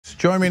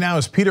Joining me now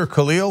is Peter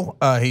Khalil.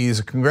 He's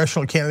a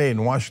congressional candidate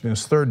in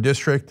Washington's 3rd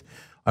District.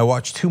 I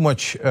watch too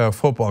much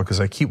football because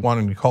I keep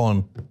wanting to call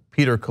him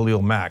Peter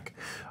Khalil Mack.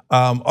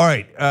 All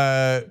right,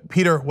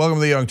 Peter, welcome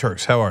to the Young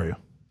Turks. How are you?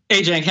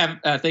 Hey,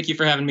 Cenk, thank you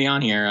for having me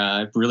on here.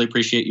 I really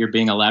appreciate your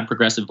being a loud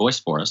progressive voice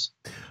for us.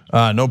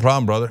 No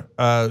problem, brother.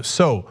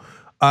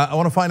 I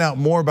want to find out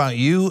more about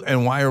you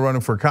and why you're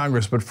running for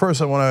Congress. But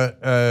first, I want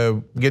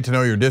to get to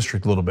know your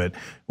district a little bit.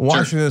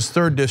 Washington's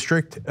 3rd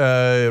District,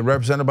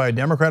 represented by a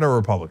Democrat or a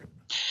Republican?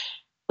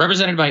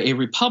 Represented by a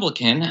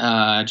Republican,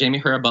 Jamie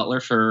Herrera Butler,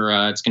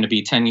 for it's going to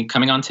be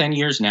coming on 10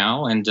 years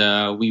now, and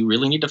we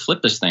really need to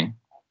flip this thing.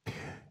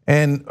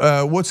 And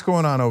what's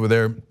going on over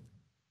there?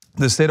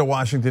 The state of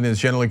Washington is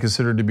generally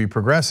considered to be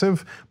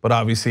progressive, but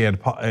obviously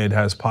it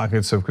has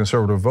pockets of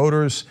conservative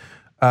voters.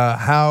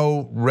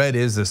 How red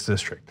is this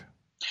district?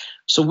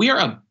 So we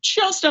are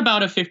just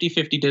about a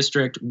 50-50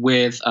 district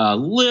with a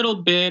little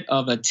bit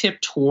of a tip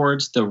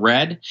towards the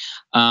red.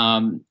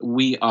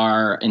 We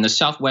are in the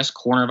southwest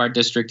corner of our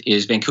district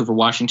is Vancouver,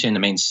 Washington, the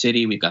main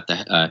city. We've got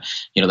the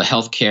the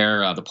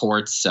healthcare, the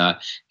ports,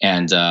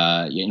 and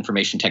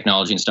information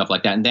technology and stuff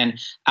like that. And then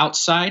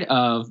outside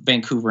of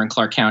Vancouver and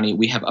Clark County,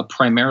 we have a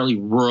primarily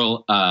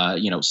rural,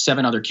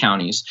 7 other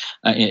counties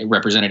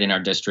represented in our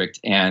district.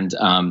 And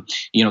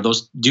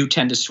those do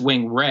tend to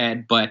swing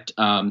red, but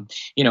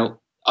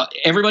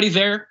everybody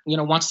there,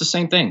 wants the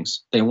same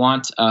things. They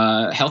want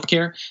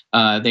healthcare.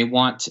 They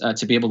want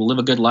to be able to live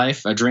a good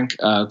life, drink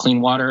clean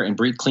water, and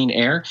breathe clean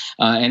air.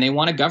 And they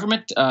want a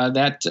government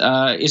that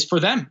is for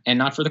them and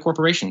not for the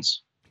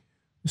corporations.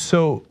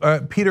 So,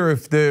 Peter,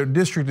 if the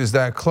district is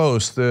that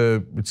close,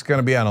 it's going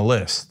to be on a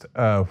list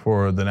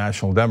for the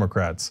National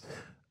Democrats.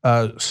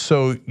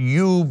 So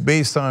you,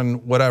 based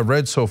on what I've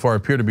read so far,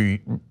 appear to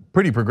be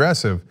pretty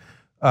progressive.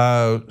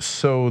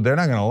 So they're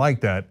not going to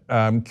like that.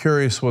 I'm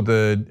curious what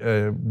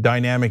the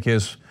dynamic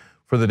is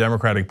for the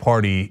Democratic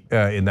Party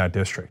in that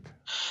district.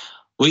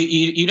 Well,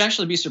 you'd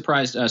actually be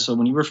surprised. So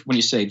when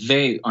you say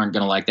they aren't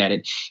going to like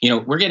that,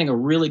 we're getting a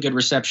really good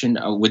reception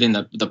within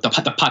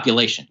the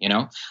population.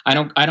 I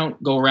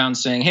don't go around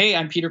saying, "Hey,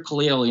 I'm Peter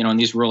Khalil," in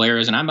these rural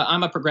areas, and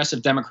I'm a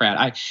progressive Democrat.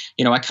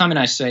 I come and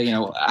I say,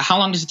 how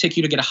long does it take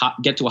you to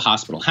get to a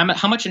hospital?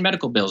 How much in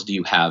medical bills do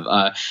you have?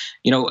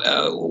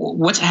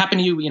 What's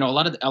happened to you?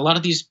 A lot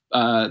of these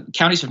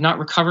counties have not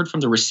recovered from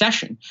the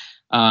recession.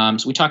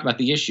 So we talk about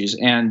the issues,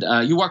 and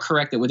you are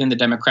correct that within the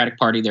Democratic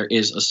Party there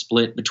is a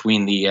split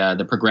between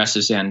the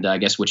progressives and I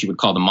guess what you would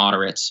call the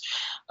moderates.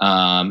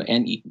 I'm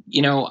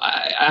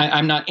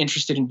not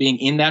interested in being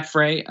in that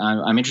fray.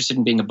 I'm interested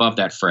in being above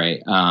that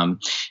fray.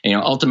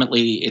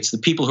 Ultimately, it's the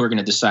people who are going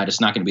to decide. It's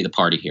not going to be the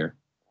party here.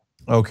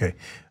 Okay.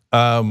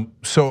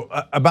 So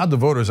about the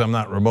voters, I'm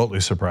not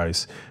remotely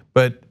surprised,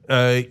 but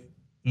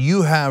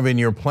you have in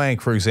your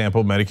plank, for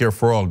example, Medicare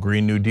for All,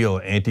 Green New Deal,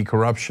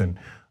 anti-corruption.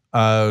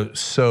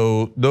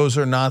 So those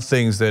are not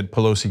things that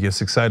Pelosi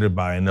gets excited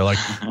by, and they're like,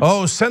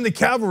 "Oh, send the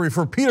cavalry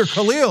for Peter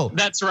Khalil."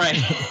 That's right.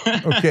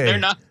 Okay.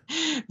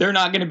 They're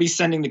not going to be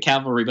sending the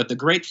cavalry, but the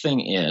great thing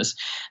is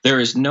there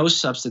is no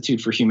substitute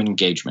for human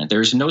engagement.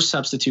 There is no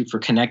substitute for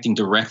connecting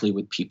directly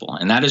with people,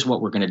 and that is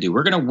what we're going to do.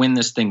 We're going to win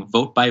this thing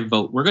vote by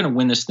vote. We're going to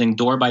win this thing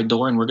door by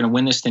door, and we're going to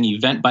win this thing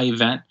event by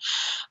event.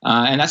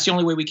 And that's the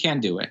only way we can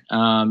do it.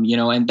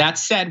 And that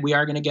said, we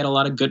are going to get a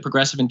lot of good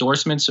progressive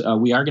endorsements.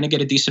 We are going to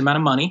get a decent amount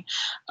of money.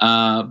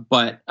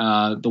 But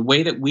the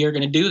way that we are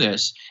going to do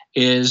this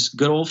is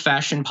good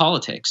old-fashioned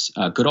politics,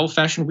 good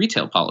old-fashioned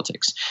retail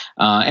politics.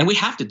 And we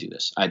have to do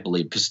this, I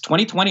believe, because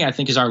 2020, I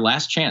think, is our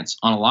last chance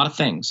on a lot of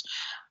things.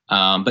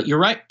 But you're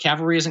right,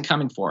 cavalry isn't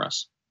coming for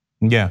us.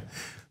 Yeah.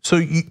 So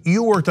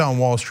you worked on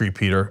Wall Street,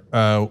 Peter.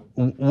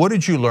 What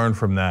did you learn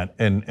from that,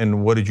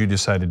 and what did you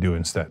decide to do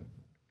instead?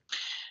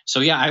 So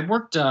yeah, I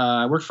worked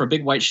for a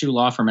big white shoe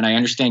law firm, and I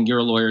understand you're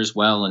a lawyer as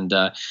well, and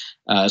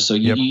so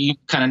you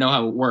kind of know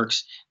how it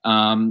works.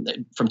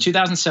 From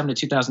 2007 to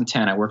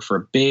 2010, I worked for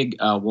a big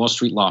Wall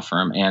Street law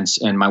firm,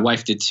 and my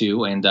wife did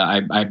too. And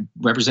I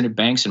represented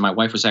banks, and my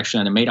wife was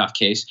actually on the Madoff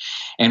case.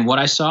 And what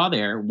I saw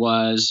there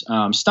was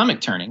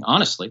stomach turning,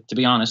 honestly, to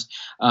be honest.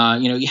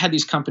 You had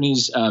these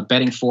companies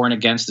betting for and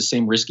against the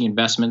same risky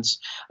investments.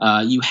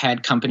 You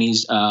had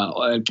companies,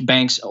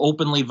 banks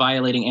openly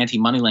violating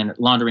anti-money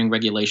laundering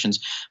regulations.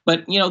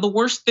 But the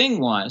worst thing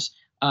was,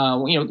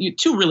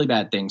 2 really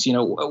bad things.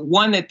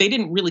 One, that they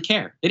didn't really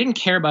care. They didn't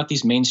care about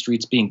these main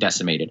streets being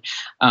decimated.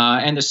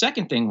 And the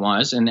second thing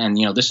was, and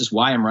this is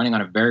why I'm running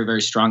on a very,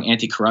 very strong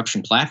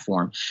anti-corruption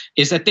platform,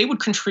 is that they would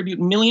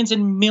contribute millions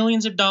and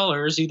millions of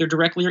dollars, either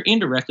directly or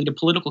indirectly, to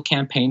political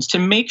campaigns to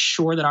make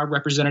sure that our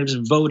representatives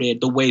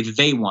voted the way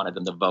they wanted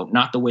them to vote,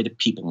 not the way the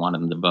people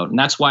wanted them to vote. And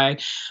that's why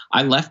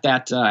I left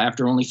that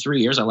after only 3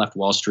 years. I left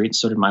Wall Street, and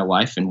so did my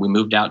wife, and we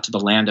moved out to the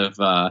land of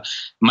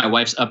my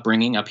wife's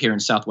upbringing up here in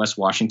Southwest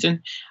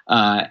Washington.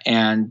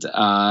 and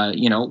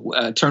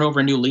turn over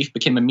a new leaf,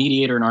 became a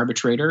mediator and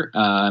arbitrator.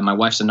 My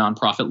wife's a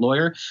nonprofit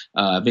lawyer,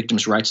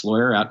 victims' rights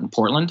lawyer out in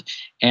Portland,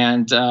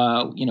 and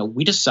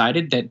we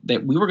decided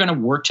that we were going to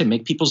work to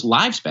make people's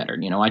lives better.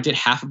 I did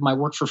half of my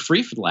work for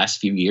free for the last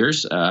few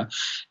years.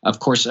 Of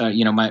course,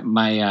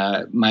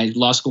 my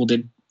law school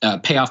did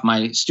pay off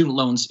my student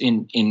loans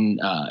in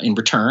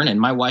return,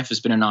 and my wife has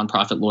been a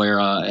nonprofit lawyer,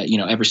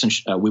 ever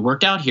since we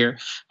worked out here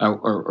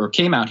or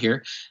came out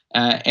here,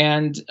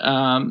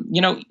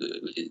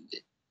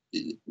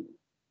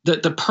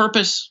 the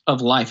purpose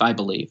of life, I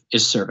believe,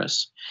 is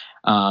service.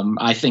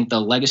 I think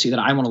the legacy that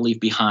I want to leave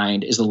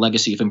behind is the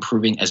legacy of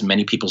improving as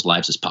many people's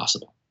lives as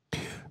possible.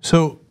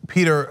 So,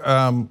 Peter,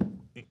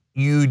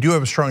 you do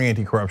have a strong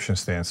anti-corruption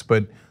stance,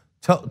 but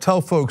tell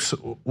folks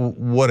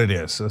what it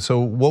is. So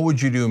what would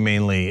you do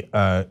mainly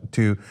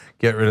to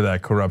get rid of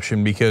that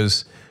corruption?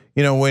 Because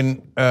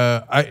when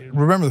I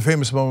remember the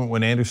famous moment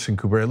when Anderson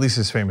Cooper, at least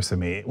it's famous to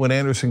me, when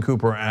Anderson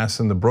Cooper asked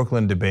in the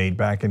Brooklyn debate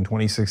back in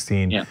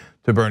 2016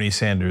 to Bernie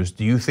Sanders,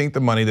 do you think the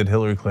money that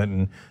Hillary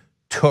Clinton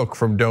took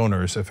from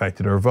donors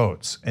affected her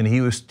votes? And he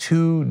was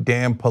too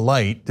damn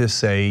polite to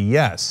say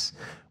yes.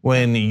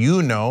 When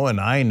and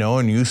I know,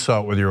 and you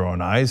saw it with your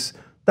own eyes,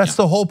 that's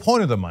the whole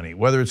point of the money,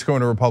 whether it's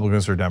going to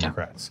Republicans or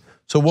Democrats.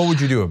 So what would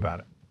you do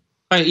about it?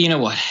 You know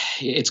what?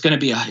 It's going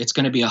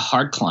to be a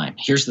hard climb.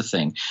 Here's the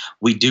thing: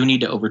 we do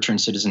need to overturn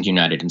Citizens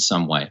United in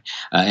some way,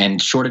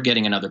 and short of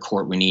getting another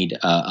court, we need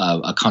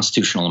a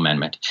constitutional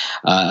amendment.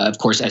 Of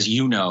course, as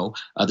you know,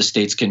 the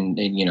states can,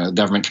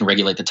 government can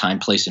regulate the time,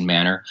 place, and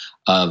manner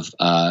of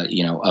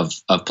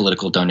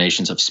political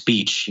donations, of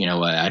speech.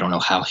 I don't know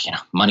how.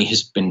 Money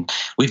has been.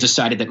 We've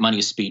decided that money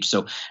is speech.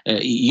 So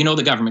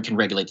the government can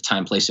regulate the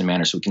time, place, and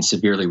manner, so we can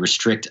severely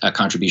restrict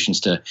contributions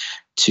to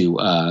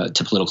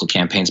political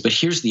campaigns. But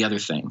here's the other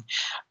thing.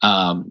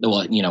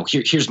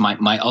 Here's my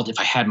if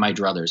I had my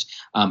druthers,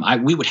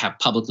 we would have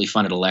publicly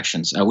funded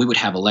elections. We would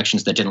have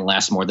elections that didn't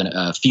last more than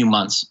a few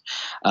months,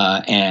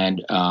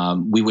 and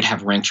we would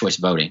have ranked choice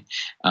voting.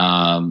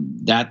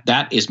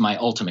 That is my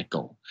ultimate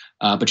goal.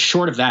 But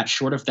short of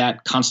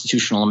that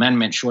constitutional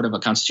amendment, short of a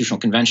constitutional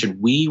convention,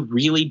 we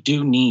really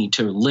do need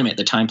to limit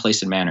the time,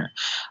 place, and manner.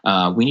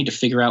 We need to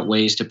figure out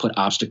ways to put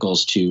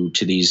obstacles to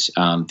these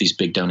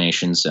big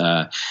donations,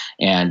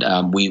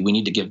 and we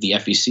need to give the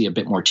FEC a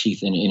bit more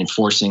teeth in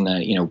enforcing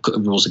the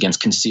rules against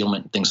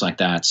concealment, things like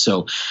that.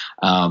 So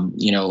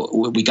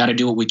we got to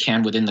do what we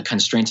can within the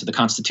constraints of the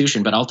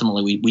Constitution, but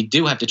ultimately we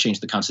do have to change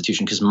the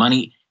Constitution, because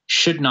money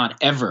should not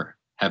ever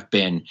have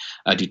been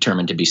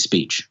determined to be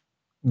speech.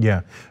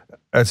 Yeah,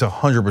 that's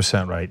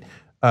 100% right.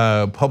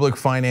 Public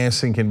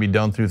financing can be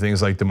done through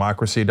things like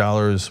democracy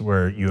dollars,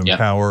 where you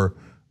empower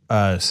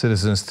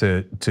citizens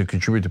to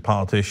contribute to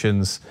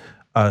politicians,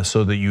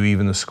 so that you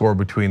even the score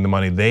between the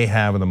money they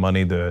have and the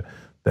money that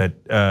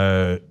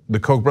the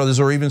Koch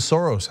brothers or even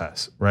Soros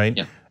has, right?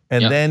 Yeah.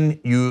 And then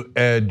you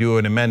do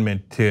an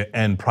amendment to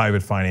end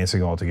private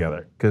financing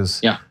altogether,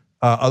 because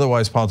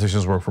otherwise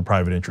politicians work for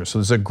private interests. So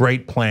there's a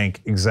great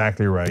plank,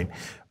 exactly right.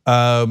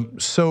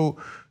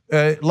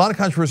 A lot of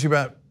controversy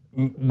about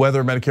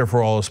whether Medicare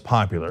for All is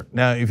popular.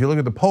 Now, if you look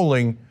at the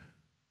polling,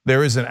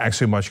 there isn't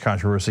actually much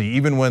controversy.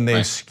 Even when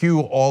they skew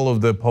all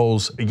of the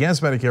polls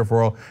against Medicare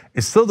for All,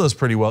 it still does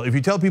pretty well. If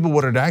you tell people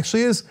what it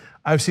actually is,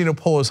 I've seen a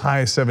poll as high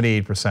as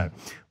 78%.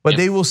 But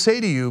they will say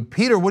to you,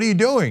 Peter, what are you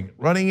doing?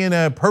 Running in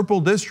a purple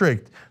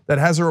district that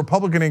has a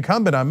Republican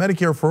incumbent on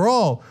Medicare for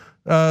All.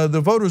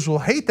 The voters will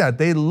hate that.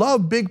 They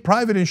love big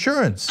private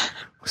insurance.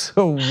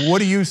 So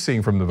what are you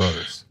seeing from the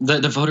voters?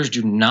 The voters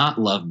do not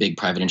love big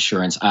private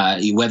insurance.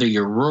 Whether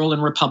you're rural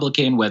and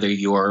Republican, whether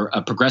you're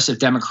a progressive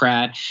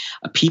Democrat,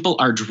 people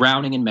are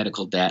drowning in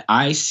medical debt.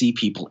 I see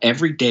people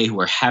every day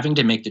who are having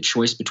to make the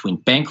choice between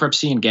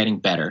bankruptcy and getting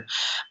better,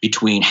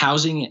 between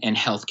housing and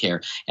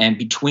healthcare, and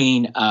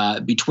between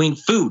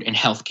food and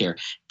healthcare.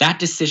 That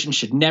decision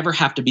should never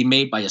have to be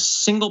made by a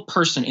single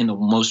person in the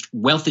most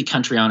wealthy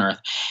country on earth.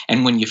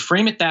 And when you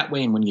frame it that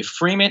way, and when you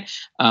frame it,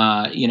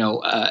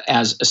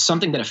 as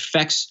something that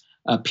affects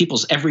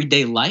people's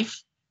everyday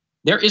life,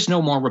 there is no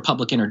more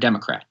Republican or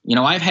Democrat.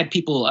 I've had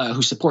people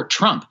who support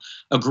Trump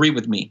agree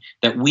with me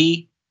that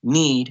we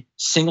need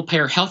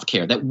single-payer health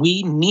care, that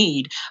we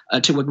need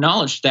to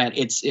acknowledge that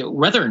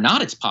whether or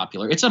not it's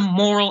popular, it's a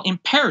moral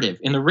imperative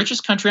in the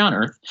richest country on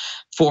earth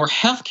for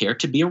health care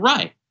to be a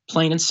right,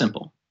 plain and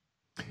simple.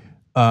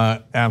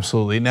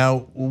 Absolutely.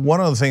 Now, one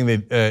other thing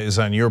that is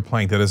on your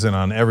plank that isn't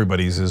on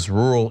everybody's is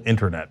rural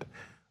internet.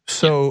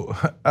 So,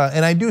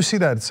 and I do see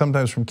that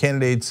sometimes from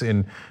candidates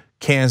in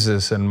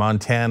Kansas and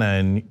Montana,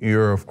 and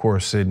you're of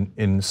course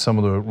in some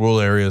of the rural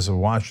areas of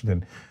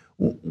Washington.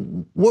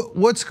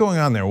 What's going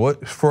on there?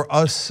 What for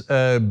us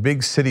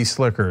big city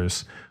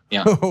slickers?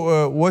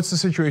 What's the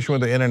situation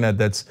with the internet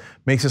that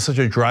makes it such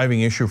a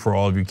driving issue for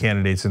all of you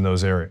candidates in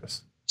those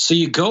areas? So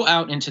you go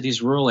out into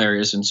these rural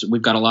areas, and so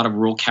we've got a lot of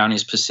rural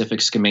counties: Pacific,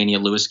 Skamania,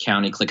 Lewis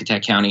County,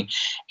 Klickitat County.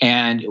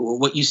 And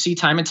what you see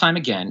time and time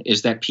again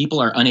is that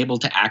people are unable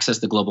to access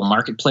the global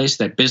marketplace,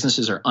 that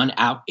businesses are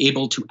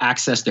unable to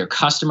access their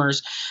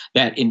customers,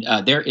 that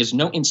there is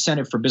no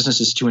incentive for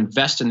businesses to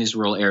invest in these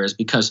rural areas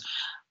because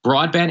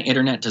broadband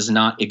internet does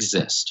not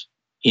exist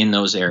in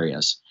those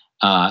areas.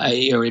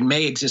 Or it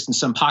may exist in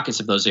some pockets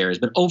of those areas,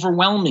 but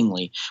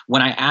overwhelmingly,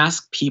 when I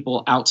ask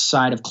people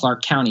outside of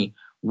Clark County,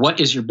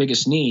 what is your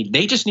biggest need?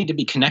 They just need to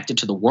be connected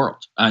to the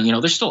world.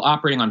 They're still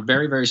operating on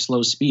very, very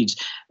slow speeds.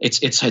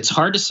 It's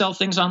hard to sell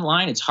things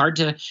online. It's hard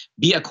to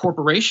be a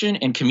corporation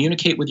and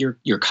communicate with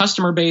your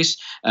customer base,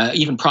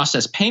 even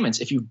process payments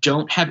if you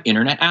don't have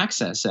internet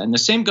access. And the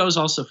same goes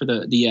also for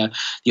the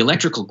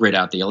electrical grid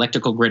out there. The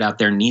electrical grid out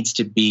there needs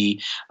to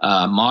be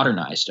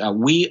modernized.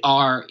 We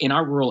are in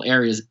our rural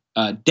areas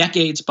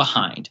decades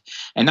behind.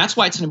 And that's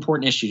why it's an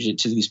important issue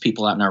to these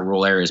people out in our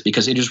rural areas,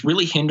 because it is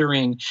really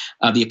hindering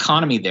the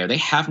economy there. They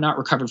have not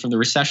recovered from the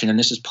recession, and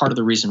this is part of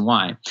the reason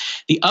why.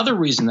 The other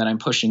reason that I'm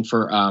pushing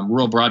for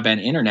rural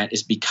broadband internet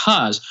is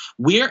because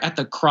we're at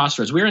the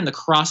crossroads. We're in the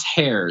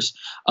crosshairs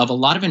of a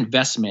lot of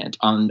investment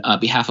on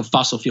behalf of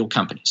fossil fuel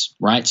companies,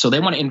 right? So they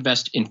want to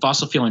invest in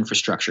fossil fuel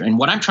infrastructure. And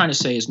what I'm trying to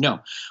say is, no,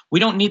 we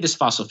don't need this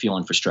fossil fuel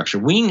infrastructure.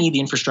 We need the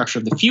infrastructure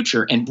of the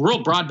future, and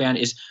rural broadband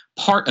is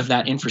part of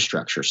that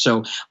infrastructure.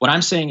 So what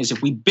I'm saying is, if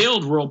we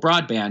build rural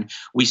broadband,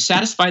 we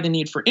satisfy the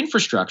need for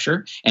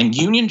infrastructure and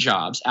union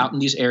jobs out in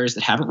these areas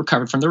that haven't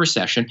recovered from the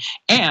recession,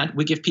 and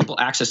we give people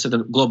access to the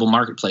global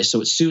marketplace.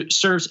 So it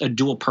serves a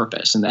dual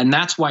purpose, and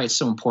that's why it's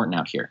so important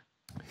out here.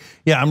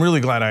 Yeah, I'm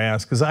really glad I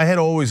asked, because I had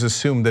always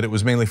assumed that it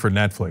was mainly for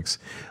Netflix.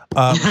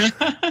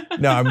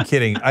 No, I'm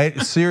kidding.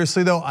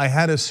 Seriously though, I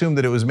had assumed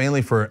that it was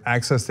mainly for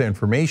access to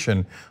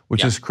information,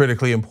 which is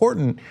critically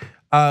important.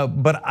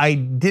 But I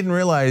didn't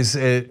realize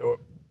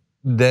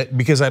that,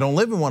 because I don't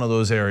live in one of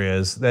those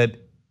areas, that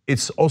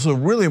it's also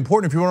really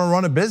important if you want to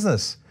run a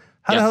business.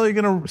 How the hell are you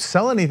going to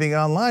sell anything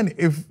online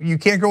if you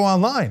can't go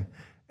online?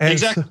 And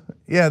exactly.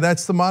 Yeah,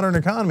 that's the modern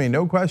economy,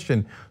 no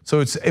question. So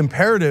it's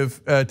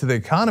imperative to the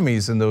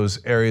economies in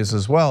those areas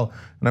as well.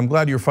 And I'm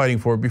glad you're fighting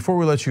for it. Before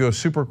we let you go,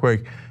 super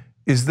quick,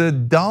 is the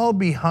doll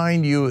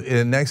behind you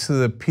next to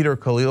the Peter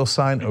Khalil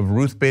sign of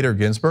Ruth Bader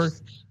Ginsburg?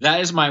 That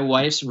is my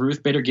wife's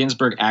Ruth Bader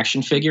Ginsburg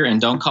action figure,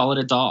 and don't call it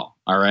a doll,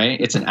 all right?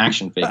 It's an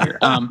action figure.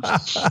 All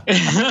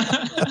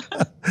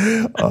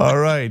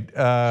right,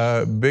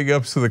 big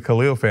ups to the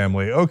Khalil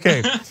family.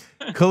 Okay,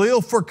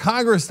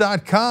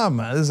 KhalilForCongress.com.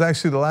 This is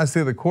actually the last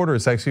day of the quarter.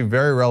 It's actually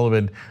very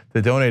relevant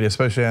to donate,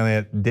 especially on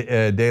a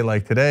day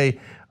like today,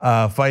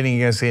 fighting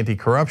against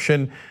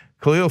anti-corruption.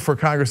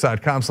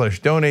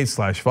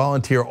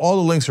 KhalilForCongress.com/donate/volunteer. All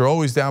the links are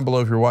always down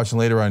below if you're watching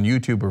later on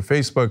YouTube or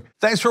Facebook.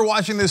 Thanks for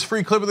watching this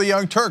free clip of the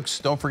Young Turks.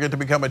 Don't forget to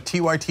become a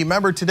TYT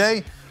member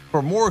today.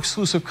 For more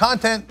exclusive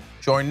content,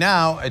 join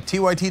now at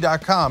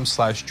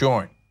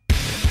tyt.com/join.